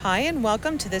Hi, and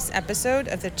welcome to this episode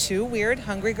of the Two Weird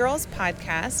Hungry Girls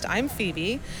podcast. I'm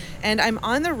Phoebe, and I'm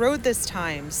on the road this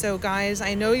time. So, guys,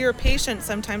 I know you're patient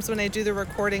sometimes when I do the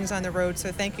recordings on the road,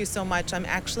 so thank you so much. I'm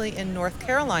actually in North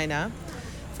Carolina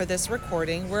for this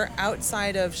recording. We're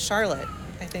outside of Charlotte,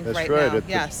 I think, That's right right, now.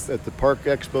 Yes. at the Park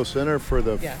Expo Center for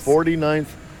the Yes. 49th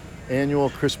annual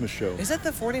Christmas show. Is it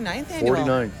the 49th annual?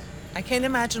 49th. I can't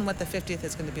imagine what the 50th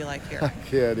is going to be like here. I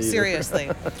can't either. Seriously.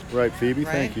 Right, Phoebe,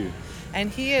 Right? thank you. And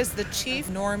he is the chief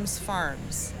Norm's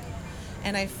Farms.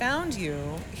 And I found you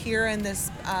here in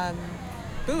this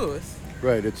booth,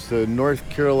 Right, it's the North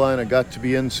Carolina Got to Be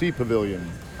NC Pavilion.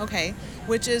 okay,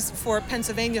 which is for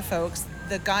Pennsylvania folks,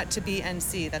 the Got to Be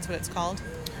NC, that's what it's called?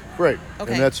 Right,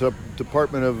 Okay. and that's a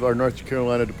department of our North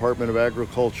Carolina Department of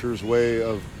Agriculture's way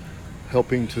of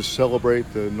helping to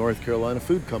celebrate the North Carolina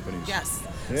food companies. Yes.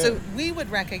 Yeah. So we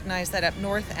would recognize that up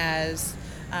north as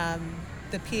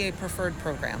the PA Preferred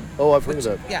Program. Oh, I've heard which,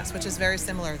 of that. Yes, which is very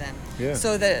similar then. Yeah.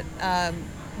 So the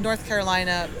North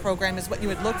Carolina program is what you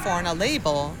would look for on a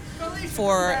label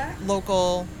for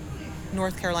local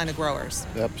North Carolina growers,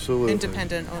 Absolutely.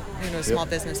 independent, small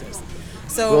businesses.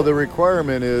 So Well, the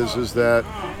requirement is that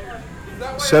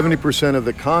 70% of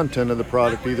the content of the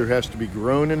product either has to be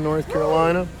grown in North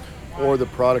Carolina or the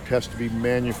product has to be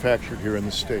manufactured here in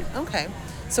the state. okay.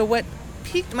 So what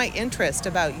piqued my interest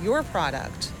about your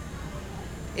product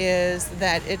is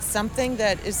that it's something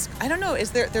that is, I don't know,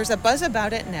 there's a buzz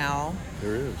about it now.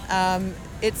 There is.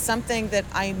 It's something that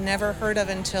I never heard of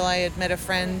until I had met a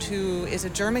friend who is a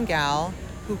German gal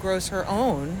who grows her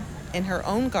own in her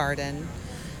own garden,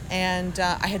 and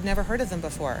I had never heard of them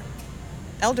before.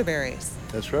 Elderberries.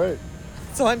 That's right.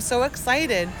 So I'm so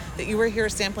excited that you were here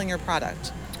sampling your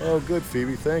product. Oh, good,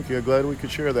 Phoebe. Thank you. Glad we could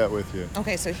share that with you.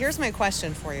 Okay, so here's my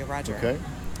question for you, Roger. Okay.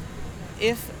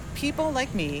 If people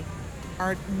like me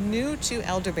are new to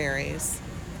elderberries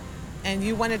and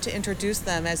you wanted to introduce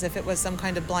them as if it was some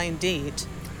kind of blind date,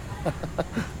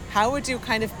 how would you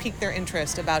kind of pique their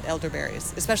interest about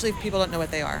elderberries, especially if people don't know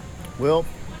what they are? Well,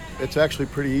 it's actually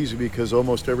pretty easy because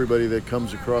almost everybody that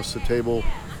comes across the table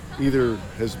either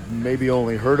has maybe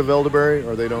only heard of elderberry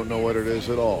or they don't know what it is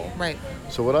at all. Right.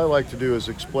 So what I like to do is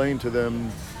explain to them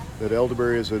that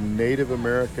elderberry is a Native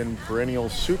American perennial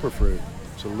superfruit.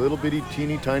 It's a little bitty,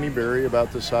 teeny tiny berry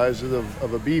about the size of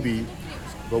a BB,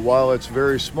 but while it's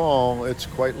very small, it's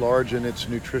quite large in its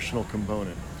nutritional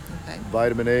component. Okay.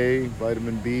 Vitamin A,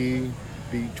 vitamin B,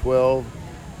 B12,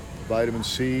 vitamin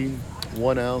C.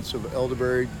 1 ounce of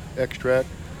elderberry extract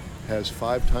has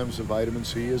 5 times the vitamin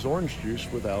C as orange juice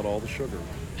without all the sugar.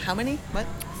 How many? What?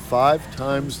 5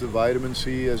 times the vitamin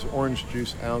C as orange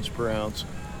juice ounce per ounce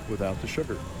without the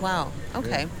sugar. Wow.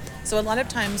 Okay. So a lot of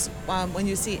times when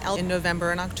you see in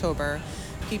November and October,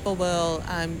 people will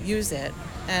use it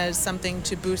as something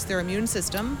to boost their immune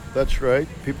system. That's right.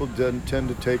 People tend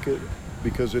to take it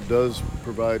because it does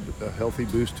provide a healthy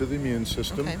boost to the immune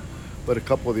system. Okay. But a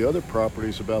couple of the other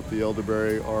properties about the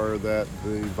elderberry are that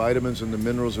the vitamins and the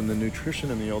minerals and the nutrition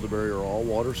in the elderberry are all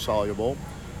water soluble.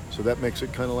 So that makes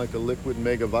it kind of like a liquid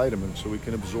mega vitamin, so we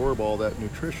can absorb all that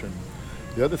nutrition.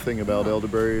 The other thing about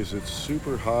elderberry is it's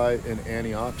super high in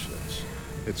antioxidants.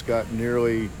 It's got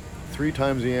nearly 3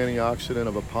 times the antioxidant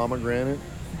of a pomegranate,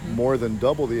 more than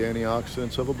double the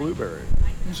antioxidants of a blueberry.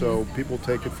 So people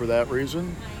take it for that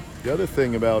reason. The other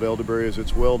thing about elderberry is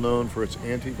it's well known for its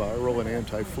antiviral and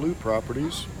anti-flu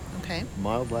properties, Okay.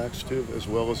 mild laxative as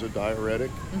well as a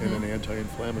diuretic and an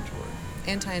anti-inflammatory.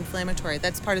 Anti-inflammatory.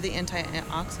 That's part of the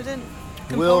antioxidant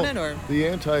Well, component, or? the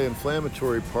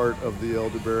anti-inflammatory part of the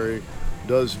elderberry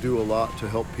does do a lot to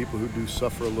help people who do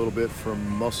suffer a little bit from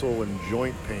muscle and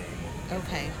joint pain.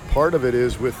 Okay. Part of it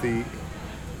is with the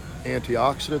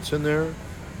antioxidants in there,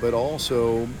 but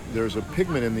also there's a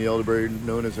pigment in the elderberry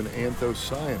known as an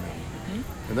anthocyanin.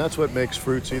 And that's what makes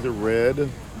fruits either red,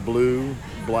 blue,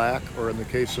 black, or in the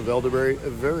case of elderberry,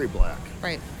 very black.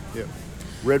 Right. Yeah.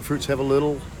 Red fruits have a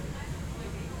little,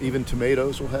 even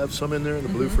tomatoes will have some in there. The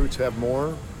blue fruits have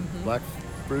more, black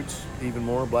fruits even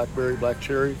more, blackberry, black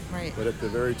cherry. Right. But at the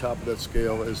very top of that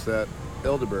scale is that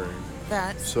elderberry.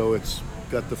 That's So it's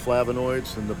got the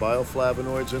flavonoids and the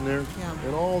bioflavonoids in there. Yeah.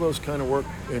 And all those kind of work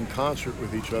in concert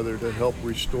with each other to help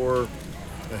restore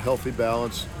a healthy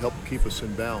balance, help keep us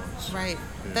in balance. right.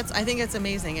 Yeah. I think it's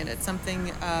amazing, and it's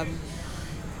something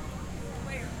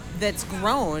that's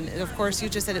grown. Of course, you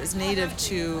just said it was native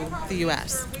to the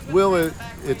U.S. Well,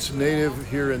 it's native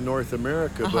here in North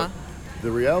America, Uh-huh. but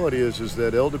the reality is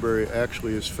that elderberry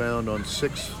actually is found on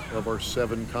 6 of our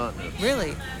 7 continents.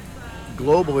 Really?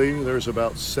 Globally, there's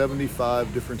about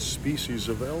 75 different species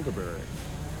of elderberry.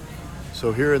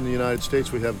 So here in the United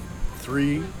States, we have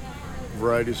 3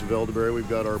 varieties of elderberry. We've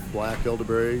got our black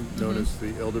elderberry, known as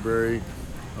the elderberry.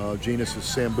 Genus is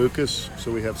Sambucus,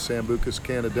 so we have Sambucus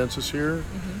canadensis here.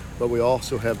 But we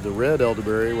also have the red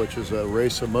elderberry, which is a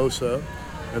racemosa,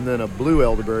 and then a blue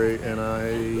elderberry.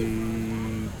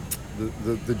 And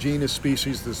the genus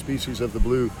species, the species of the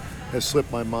blue, has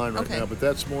slipped my mind right now. But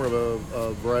that's more of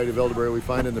a variety of elderberry we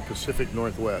find in the Pacific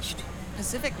Northwest.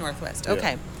 Pacific Northwest. Yeah.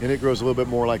 Okay. And it grows a little bit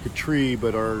more like a tree,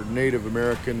 but our Native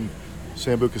American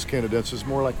Sambucus canadensis is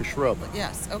more like a shrub.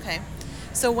 Yes. Okay.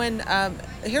 So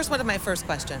here's one of my first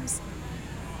questions.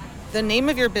 The name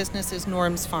of your business is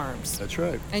Norm's Farms. That's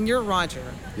right. And you're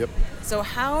Roger. Yep. So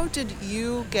how does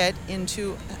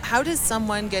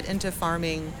someone get into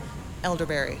farming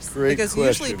elderberries? Great because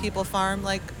question. Usually people farm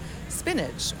like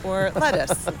spinach or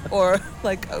lettuce or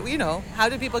how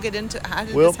do people get into, how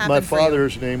did this happen my for you?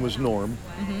 father's name was Norm,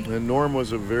 and Norm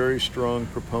was a very strong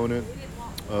proponent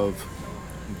of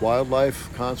wildlife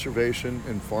conservation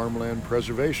and farmland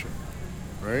preservation,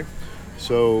 right?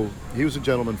 So he was a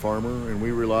gentleman farmer, and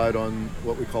we relied on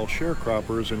what we call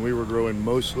sharecroppers, and we were growing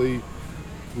mostly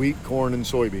wheat, corn, and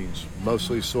soybeans.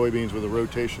 Mostly soybeans with a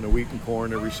rotation of wheat and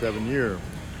corn every 7 years.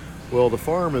 Well, the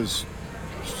farm is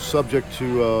subject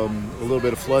to a little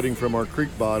bit of flooding from our creek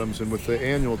bottoms, and with the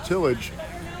annual tillage,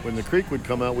 when the creek would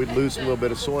come out, we'd lose a little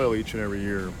bit of soil each and every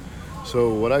year.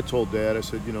 So what I told Dad, I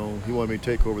said, he wanted me to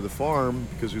take over the farm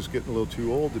because he was getting a little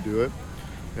too old to do it.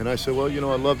 And I said, well,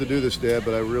 I'd love to do this, Dad,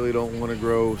 but I really don't want to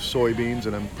grow soybeans,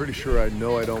 and I'm pretty sure I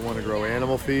don't want to grow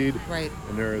animal feed. Right.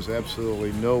 And there is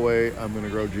absolutely no way I'm going to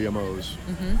grow GMOs.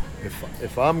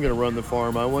 If I'm going to run the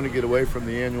farm, I want to get away from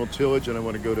the annual tillage, and I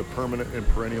want to go to permanent and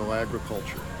perennial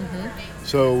agriculture.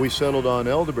 So we settled on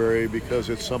elderberry because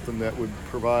it's something that would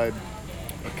provide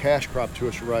a cash crop to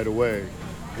us right away.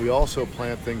 We also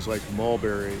plant things like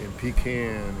mulberry and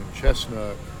pecan and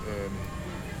chestnut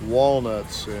and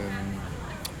walnuts and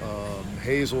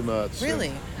hazelnuts, Really?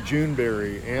 and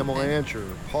Juneberry, Amelanchier,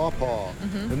 pawpaw,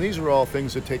 and these are all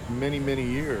things that take many, many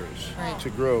years to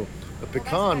grow. A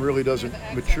pecan really doesn't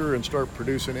mature and start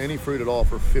producing any fruit at all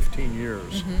for 15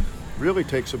 years. Really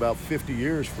takes about 50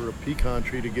 years for a pecan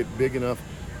tree to get big enough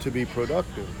to be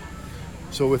productive.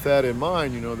 So with that in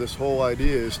mind, this whole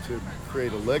idea is to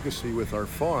create a legacy with our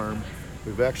farm.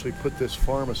 We've actually put this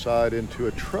farm aside into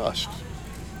a trust.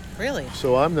 Really?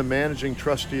 So I'm the managing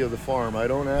trustee of the farm. I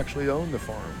don't actually own the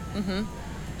farm.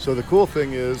 So the cool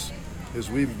thing is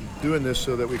we're doing this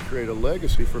so that we create a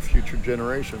legacy for future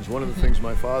generations. One of the things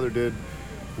my father did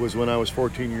was when I was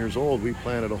 14 years old, we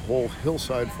planted a whole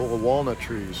hillside full of walnut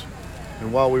trees.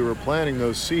 And while we were planting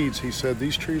those seeds, he said,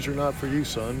 "These trees are not for you,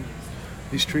 son.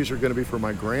 These trees are going to be for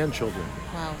my grandchildren."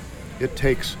 Wow. It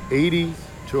takes 80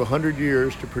 to 100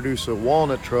 years to produce a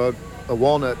walnut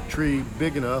tree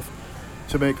big enough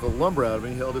to make a lumber out of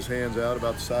it. He held his hands out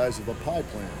about the size of a pie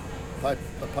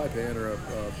pan or a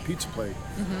pizza plate.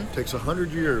 It takes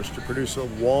 100 years to produce a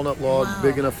walnut log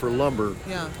big enough for lumber.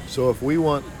 Yeah. So if we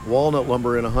want walnut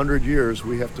lumber in 100 years,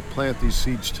 we have to plant these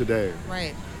seeds today.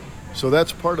 Right. So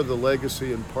that's part of the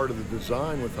legacy and part of the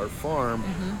design with our farm,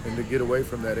 and to get away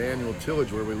from that annual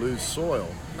tillage where we lose soil.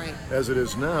 Right. As it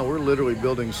is now, we're literally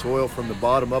building soil from the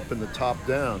bottom up and the top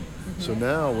down. So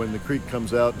now when the creek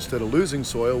comes out, instead of losing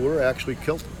soil, we're actually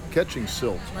catching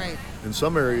silt. Right. In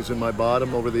some areas in my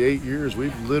bottom, over the 8 years,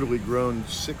 we've literally grown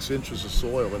 6 inches of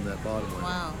soil in that bottom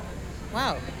land.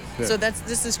 Wow. Yeah. So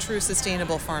this is true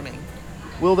sustainable farming.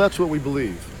 Well, that's what we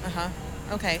believe.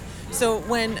 Okay. So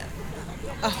when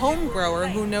a home grower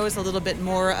who knows a little bit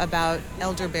more about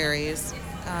elderberries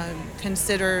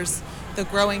considers the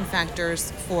growing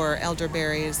factors for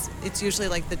elderberries, it's usually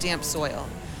like the damp soil,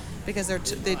 because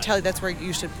they tell you that's where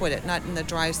you should put it, not in the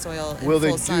dry soil in Well, they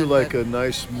full sun, do like a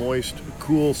nice, moist,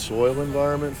 cool soil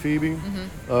environment, Phoebe.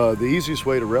 The easiest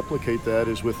way to replicate that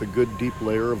is with a good deep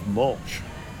layer of mulch.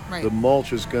 Right. The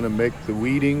mulch is going to make the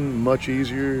weeding much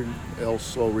easier,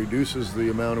 also reduces the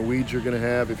amount of weeds you're going to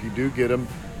have if you do get them,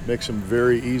 makes them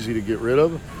very easy to get rid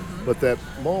of. But that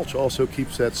mulch also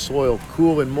keeps that soil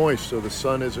cool and moist so the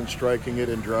sun isn't striking it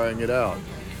and drying it out.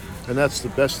 And that's the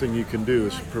best thing you can do,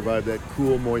 is provide that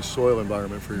cool, moist soil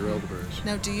environment for your elderberries.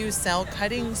 Now, do you sell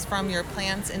cuttings from your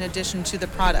plants in addition to the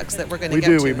products that we're going to get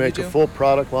We do. to? We make a full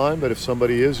product line, but if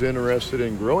somebody is interested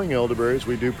in growing elderberries,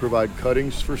 we do provide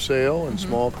cuttings for sale in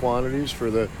small quantities for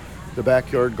the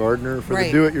backyard gardener, for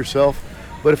the do-it-yourself.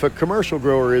 But if a commercial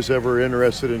grower is ever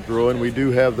interested in growing, we do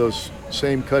have those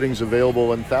same cuttings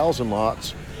available in 1,000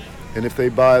 lots. And if they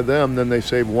buy them, then they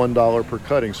save $1 per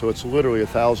cutting. So it's literally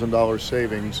 $1,000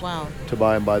 savings to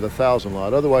buy them by the 1,000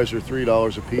 lot. Otherwise, they're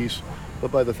 $3 a piece,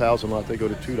 but by the 1,000 lot, they go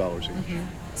to $2 each.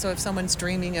 So if someone's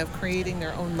dreaming of creating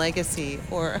their own legacy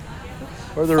or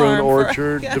or their own farm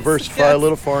orchard, yes, diversify a yes.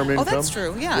 little farm income. Oh, that's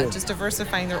true. Yeah, just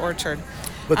diversifying their orchard.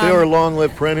 But they are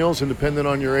long-lived perennials, and depending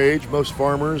on your age, most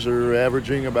farmers are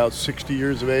averaging about 60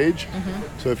 years of age.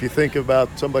 So if you think about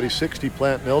somebody 60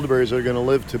 planting elderberries that are going to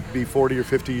live to be 40 or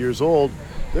 50 years old,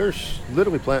 they're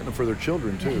literally planting them for their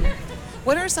children too.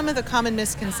 What are some of the common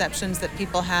misconceptions that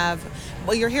people have?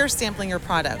 Well, you're here sampling your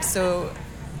products, so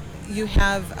you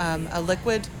have a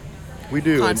liquid. We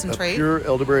do, a Concentrate. pure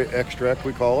elderberry extract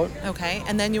we call it. Okay,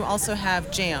 and then you also have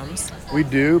jams. We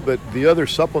do, but the other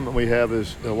supplement we have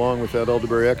is, along with that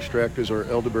elderberry extract, is our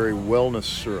elderberry wellness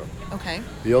syrup. Okay.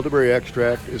 The elderberry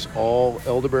extract is all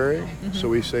elderberry, so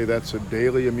we say that's a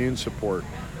daily immune support.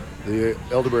 The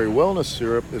elderberry wellness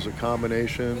syrup is a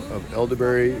combination of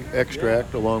elderberry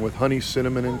extract along with honey,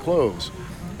 cinnamon, and cloves.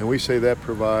 And we say that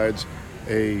provides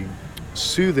a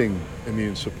soothing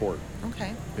immune support.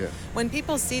 Okay. Yeah. When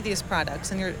people see these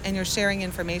products and you're sharing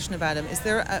information about them, is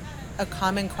there a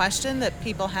common question that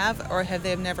people have, or have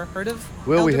they never heard of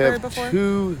Well, we elderberry have before?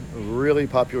 two really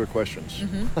popular questions.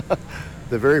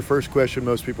 The very first question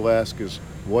most people ask is,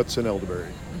 what's an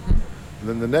elderberry? And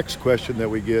then the next question that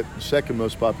we get, the second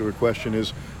most popular question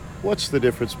is, what's the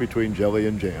difference between jelly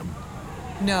and jam?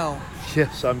 No,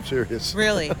 Yes, I'm serious.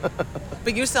 really.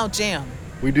 But you sell jam.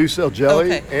 We do sell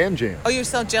jelly Okay. and jam. Oh, you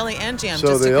sell jelly and jam. So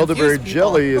just to the elderberry confuse people.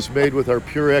 jelly is made with our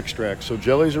pure extract. So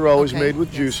jellies are always Okay, made with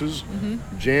yes. juices.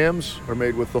 Jams are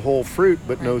made with the whole fruit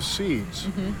but no seeds.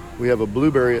 We have a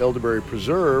blueberry elderberry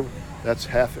preserve. That's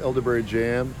half elderberry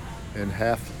jam and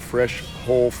half fresh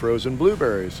whole frozen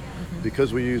blueberries.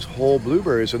 Because we use whole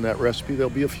blueberries in that recipe, there'll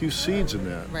be a few seeds in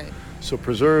that. Right. So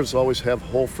preserves always have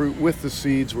whole fruit with the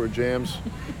seeds, where jams,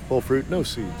 whole fruit, no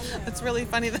seeds. That's really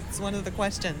funny. That's one of the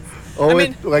questions. Oh, I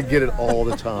mean, I get it all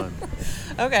the time.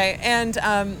 okay. And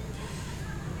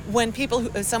when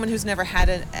someone who's never had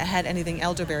anything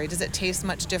elderberry, does it taste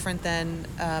much different than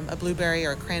a blueberry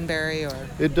or a cranberry or?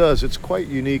 It does. It's quite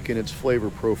unique in its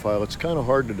flavor profile. It's kind of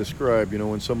hard to describe,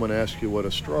 when someone asks you what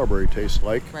a strawberry tastes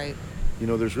like. Right.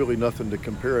 There's really nothing to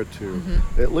compare it to.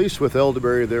 At least with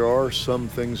elderberry, there are some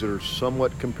things that are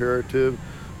somewhat comparative.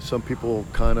 Some people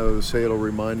kind of say it'll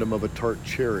remind them of a tart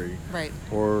cherry. Right.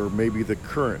 Or maybe the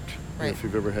currant, Right. if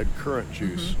you've ever had currant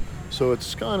juice. So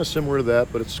it's kind of similar to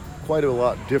that, but it's quite a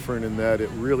lot different in that it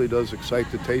really does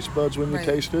excite the taste buds when you Right.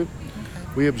 taste it.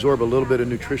 We absorb a little bit of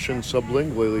nutrition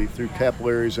sublingually through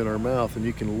capillaries in our mouth, and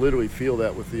you can literally feel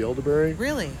that with the elderberry.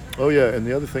 Really? Oh yeah, and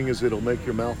the other thing is it'll make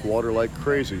your mouth water like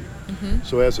crazy.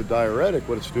 So as a diuretic,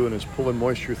 what it's doing is pulling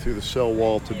moisture through the cell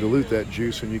wall to dilute that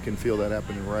juice, and you can feel that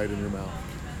happening right in your mouth.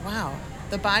 Wow.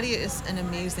 The body is an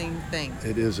amazing thing,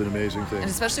 It is an amazing thing. and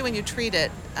especially when you treat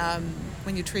it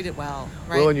well,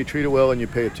 right? Well, and you treat it well and you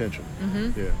pay attention.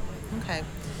 Yeah. Okay.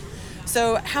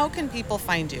 So how can people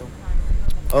find you?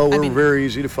 Oh, we're mean- very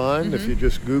easy to find. If you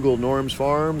just Google Norm's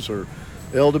Farms or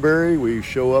elderberry, we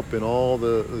show up in all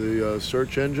the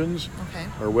search engines. Okay.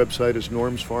 Our website is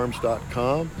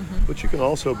normsfarms.com, but you can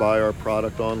also buy our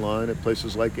product online at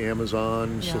places like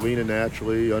Amazon, Yeah. Selena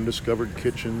Naturally, Undiscovered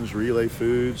Kitchens, Relay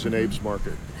Foods, and Abe's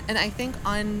Market. And I think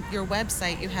on your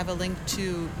website you have a link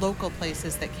to local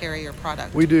places that carry your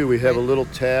product. We do. We have a Right. little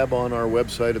tab on our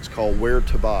website. It's called Where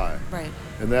to Buy, Right.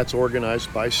 and that's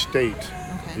organized by state.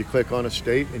 Okay. You click on a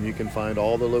state and you can find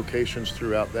all the locations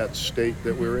throughout that state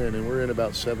that we're in, and we're in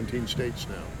about 17 states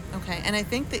now. Okay. And I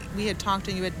think that we had talked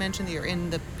and you had mentioned that you're in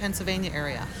the Pennsylvania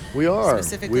area. We are.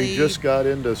 Specifically- We just got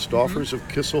into Stoffers of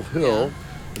Kissel Hill,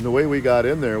 and the way we got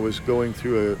in there was going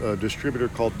through a distributor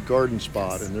called Garden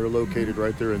Spot, and they're located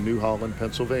right there in New Holland,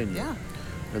 Pennsylvania.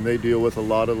 Yeah. And they deal with a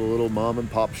lot of the little mom and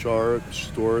pop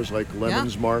stores like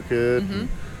Lemon's Market, and,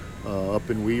 up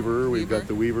in Weaver. We've Weaver. got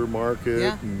the Weaver Market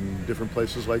Yeah. and different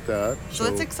places like that. So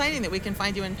that's exciting that we can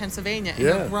find you in Pennsylvania. And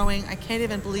Yeah. you're growing. I can't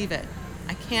even believe it.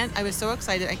 I was so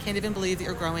excited. I can't even believe that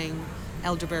you're growing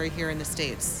elderberry here in the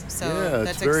States. So Yeah, it's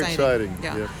that's very exciting. exciting.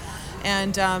 Yeah. Yep.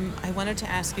 And I wanted to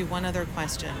ask you one other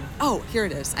question. Oh, here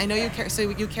it is. I know you carry. So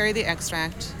you carry the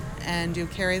extract, and you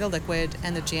carry the liquid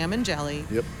and the jam and jelly.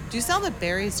 Yep. Do you sell the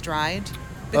berries dried?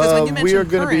 Because when you mentioned we are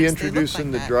going to be currants, they look introducing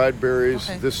like the that. dried berries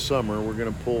Okay. this summer. We're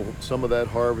going to pull some of that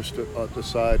harvest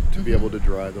aside to be able to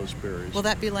dry those berries. Will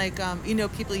that be like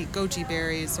people eat goji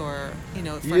berries or for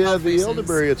Yeah, health the reasons?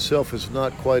 elderberry itself is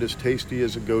not quite as tasty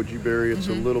as a goji berry. It's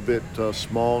a little bit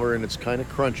smaller and it's kind of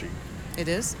crunchy. It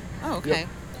is. Oh, okay.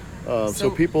 So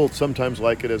So- people sometimes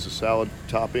like it as a salad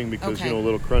topping because Okay. a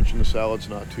little crunch in the salad's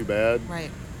not too bad.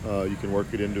 Right. You can work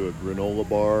it into a granola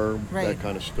bar, Right. that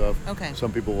kind of stuff. Okay.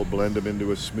 Some people will blend them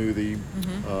into a smoothie.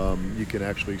 You can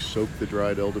actually soak the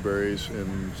dried elderberries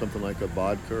in something like a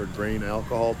vodka or grain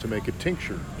alcohol to make a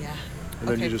tincture. Yeah. And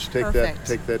then Okay, you just perfect.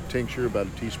 take that tincture about a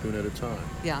teaspoon at a time.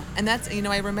 Yeah, and that's,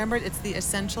 I remembered it's the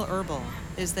Essential Herbal.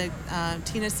 Is that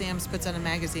Tina Sams puts out a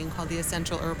magazine called The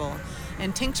Essential Herbal,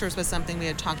 and tinctures was something we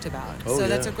had talked about. Oh, so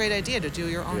that's yeah. a great idea to do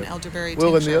your own Yeah. elderberry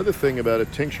Well, tincture. and the other thing about a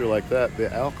tincture like that,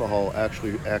 the alcohol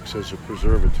actually acts as a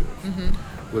preservative.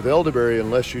 With elderberry,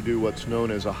 unless you do what's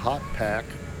known as a hot pack,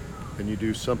 and you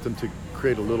do something to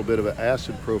create a little bit of an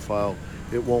acid profile,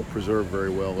 it won't preserve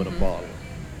very well in a bottle.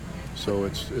 So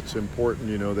it's important,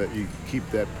 that you keep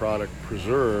that product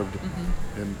preserved,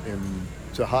 and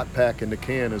to hot pack in the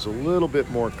can is a little bit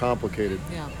more complicated.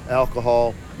 Yeah.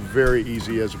 Alcohol, very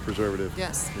easy as a preservative.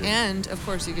 Yes, Yeah. and of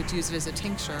course you could use it as a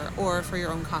tincture or for your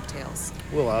own cocktails.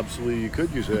 Well, absolutely, you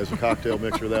could use it as a cocktail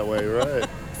mixer that way, right?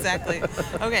 Exactly.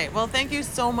 Okay, well, thank you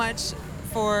so much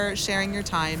for sharing your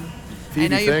time. Phoebe, I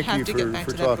know you thank have you to get for, back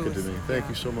for to that talking booth. to me. Thank Yeah.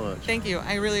 you so much. Thank you.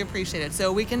 I really appreciate it.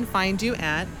 So we can find you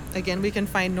we can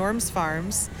find Norm's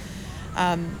Farms.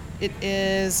 It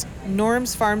is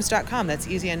normsfarms.com. That's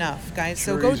easy enough, guys.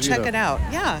 So Sure, go easy check enough. it out.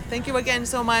 Yeah. Thank you again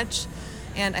so much.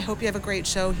 And I hope you have a great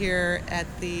show here at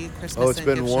the Christmas Oh, it's and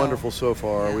been Gift Show. wonderful so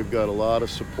far. Yeah. We've got a lot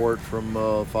of support from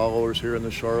followers here in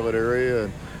the Charlotte area,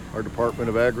 and our Department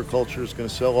of Agriculture is going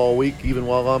to sell all week, even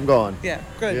while I'm gone. Yeah,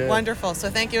 good. Yeah. Wonderful. So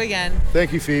thank you again.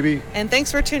 Thank you, Phoebe. And thanks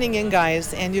for tuning in,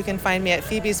 guys. And you can find me at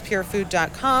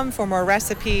phoebespurefood.com for more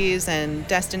recipes and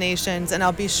destinations. And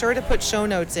I'll be sure to put show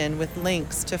notes in with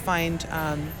links to find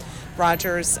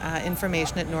Roger's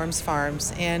information at Norm's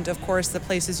Farms. And, of course, the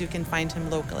places you can find him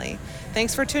locally.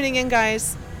 Thanks for tuning in,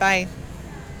 guys. Bye.